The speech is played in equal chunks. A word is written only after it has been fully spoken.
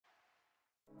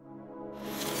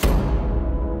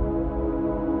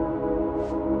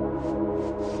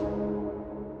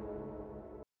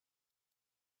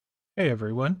Hey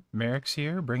everyone, Mherex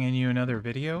here, bringing you another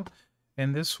video.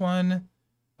 And this one,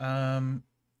 I'm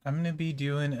going to be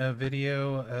doing a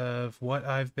video of what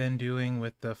I've been doing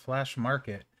with the Flash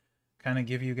Market. Kind of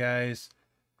give you guys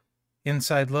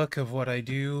inside look of what I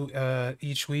do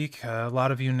each week. A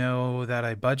lot of you know that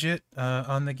I budget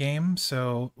on the game,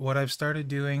 so what I've started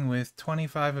doing with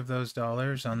 25 of those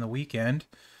dollars on the weekend,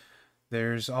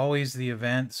 there's always the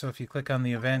event. So if you click on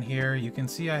the event here, you can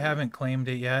see I haven't claimed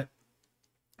it yet.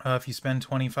 If you spend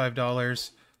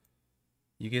 $25,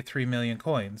 you get 3 million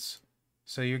coins.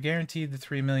 So you're guaranteed the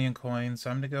 3 million coins.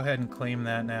 So I'm going to go ahead and claim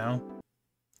that now.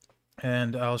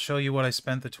 And I'll show you what I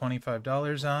spent the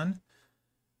 $25 on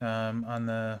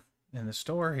in the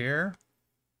store here.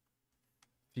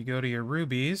 If you go to your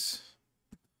rubies,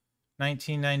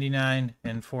 $19.99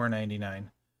 and $4.99.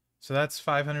 So that's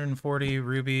 540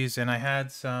 rubies, and I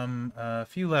had a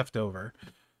few left over.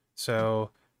 So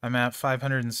I'm at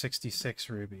 566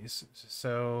 rubies.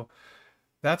 So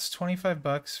that's 25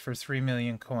 bucks for 3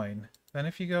 million coin. Then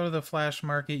if you go to the Flash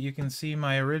Market, you can see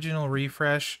my original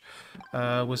refresh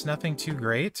was nothing too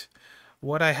great.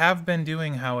 What I have been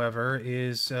doing, however,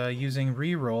 is using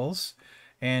re-rolls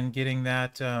and getting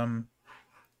that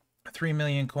 3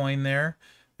 million coin there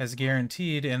as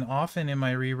guaranteed. And often in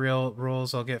my re-roll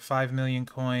rolls, I'll get 5 million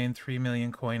coin, 3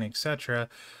 million coin, etc.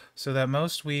 So that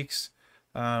most weeks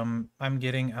I'm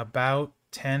getting about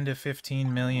 10 to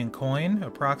 15 million coin,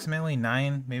 approximately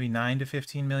maybe 9 to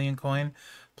 15 million coin.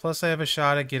 Plus I have a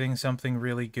shot at getting something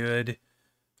really good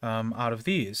out of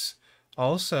these.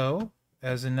 Also,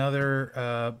 as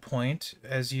another point,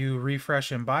 as you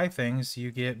refresh and buy things, you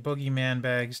get boogeyman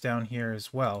bags down here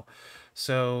as well.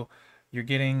 So you're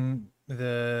buying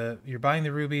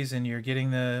the rubies and you're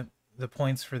getting the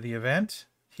points for the event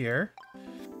here.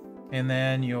 And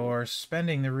then you're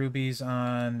spending the rubies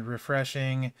on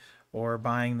refreshing or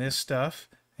buying this stuff,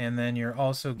 and then you're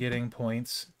also getting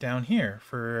points down here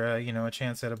for a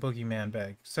chance at a boogeyman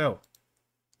bag. So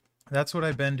that's what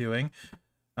I've been doing.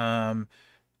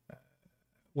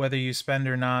 Whether you spend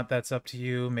or not, that's up to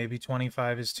you. Maybe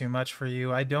 25 is too much for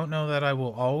you. I don't know that I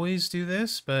will always do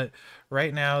this, but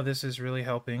right now this is really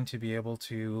helping to be able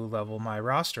to level my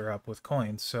roster up with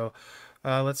coins. So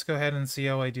let's go ahead and see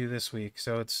how I do this week.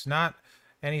 So it's not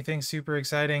anything super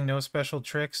exciting, no special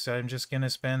tricks. I'm just going to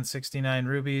spend 69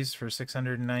 rubies for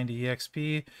 690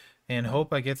 EXP and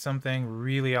hope I get something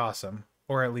really awesome,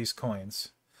 or at least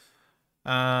coins.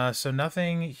 So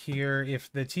nothing here.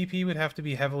 If the TP would have to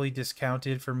be heavily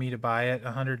discounted for me to buy it,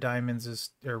 100 diamonds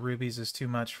or rubies is too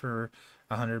much for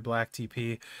 100 black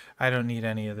TP. I don't need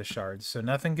any of the shards, so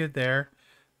nothing good there.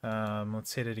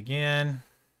 Let's hit it again.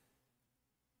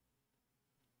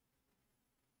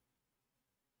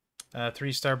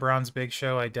 3-star bronze big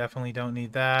show. I definitely don't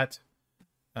need that.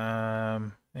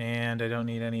 And I don't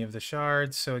need any of the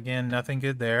shards. So again, nothing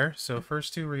good there. So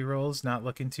first two rerolls, not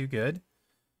looking too good.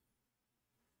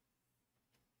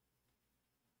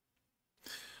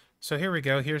 So here we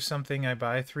go. Here's something I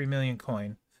buy, 3 million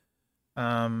coin. So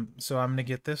I'm going to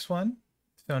get this one.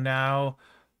 So now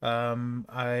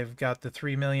I've got the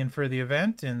 3 million for the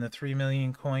event and the 3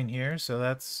 million coin here. So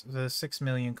that's the 6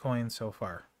 million coin so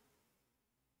far.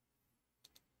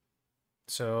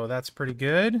 So that's pretty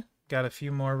good. Got a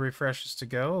few more refreshes to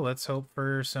go. Let's hope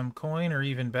for some coin, or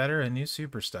even better, a new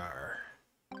superstar.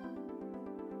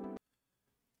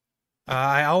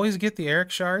 I always get the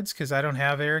Eric shards because I don't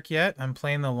have Eric yet. I'm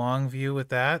playing the long view with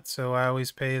that, so I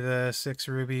always pay the 6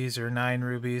 rubies or 9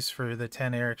 rubies for the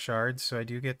 10 Eric shards, so I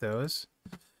do get those.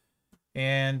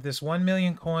 And this 1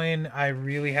 million coin, I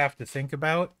really have to think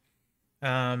about.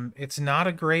 It's not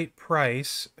a great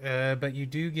price, but you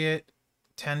do get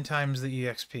 10 times the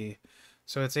EXP.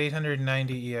 So it's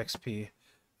 890 EXP.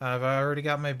 I've already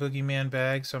got my boogeyman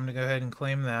bag, so I'm going to go ahead and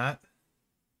claim that.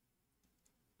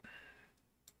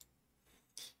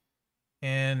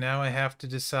 And now I have to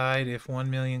decide if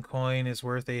 1 million coin is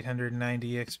worth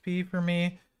 890 EXP for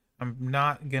me. I'm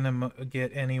not going to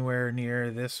get anywhere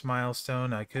near this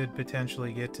milestone. I could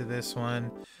potentially get to this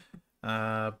one.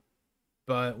 But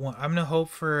I'm going to hope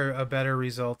for a better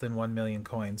result than 1 million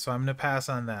coins. So I'm going to pass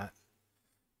on that.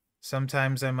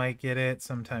 Sometimes I might get it,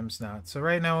 sometimes not. So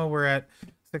right now we're at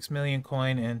 6 million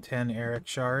coin and 10 Eric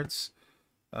shards.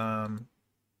 And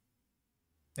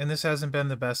this hasn't been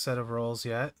the best set of rolls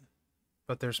yet,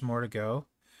 but there's more to go.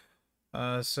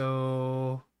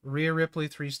 So Rhea Ripley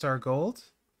 3-star gold.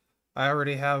 I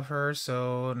already have her,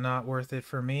 so not worth it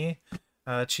for me.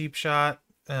 Cheap shot,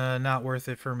 not worth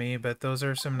it for me, but those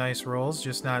are some nice rolls,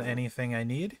 just not anything I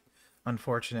need,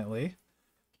 unfortunately.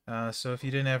 So if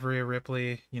you didn't have Rhea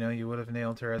Ripley, you would have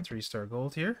nailed her at 3-star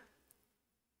gold here.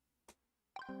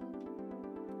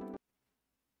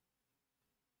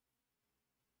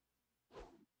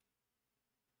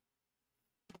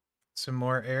 Some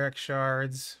more RFX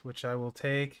shards, which I will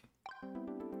take.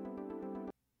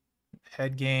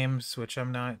 Head games, which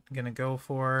I'm not going to go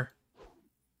for.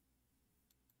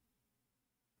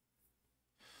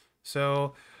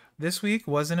 So this week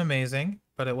wasn't amazing,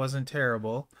 but it wasn't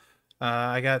terrible.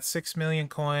 I got 6 million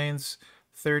coins,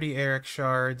 30 RFX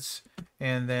shards,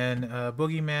 and then a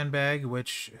Boogeyman bag,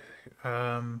 which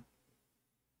I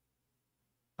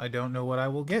don't know what I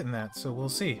will get in that, so we'll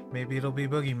see. Maybe it'll be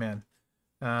Boogeyman.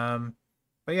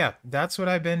 But yeah, that's what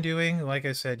I've been doing. Like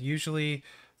I said, usually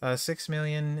 6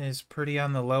 million is pretty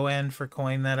on the low end for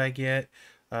coin that I get.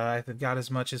 I've got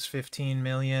as much as 15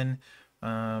 million.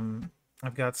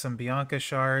 I've got some Bianca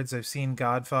shards. I've seen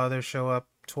Godfather show up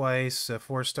twice. A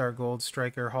 4-star gold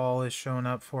Striker Hall has shown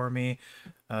up for me.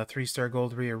 3-star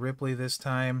gold Rhea Ripley this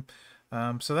time.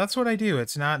 So that's what I do.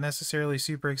 It's not necessarily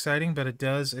super exciting, but it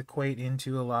does equate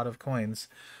into a lot of coins.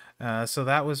 So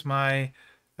that was my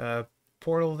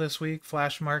portal this week,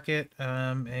 Flash Market,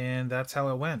 and that's how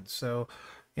it went. So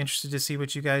interested to see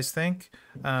what you guys think.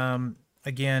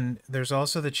 Again, there's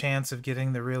also the chance of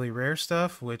getting the really rare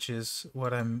stuff, which is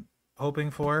what I'm hoping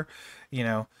for. You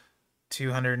know,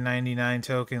 299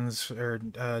 tokens or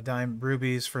dime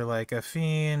rubies for like a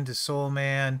Fiend, a Soul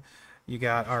Man. You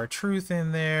got our Truth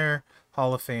in there,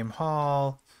 Hall of Fame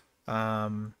Hall.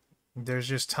 There's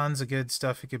just tons of good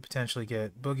stuff you could potentially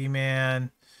get. Boogeyman,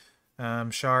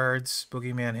 shards,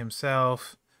 Boogeyman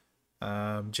himself,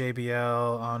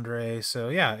 JBL, Andre. So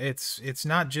yeah, it's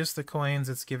not just the coins.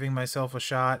 It's giving myself a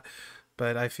shot,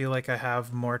 but I feel like I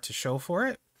have more to show for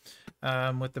it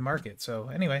with the market. So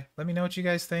anyway, let me know what you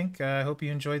guys think. I hope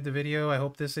you enjoyed the video. I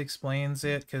hope this explains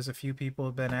it because a few people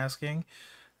have been asking.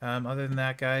 Other than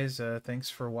that, guys, thanks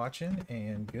for watching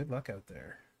and good luck out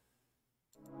there.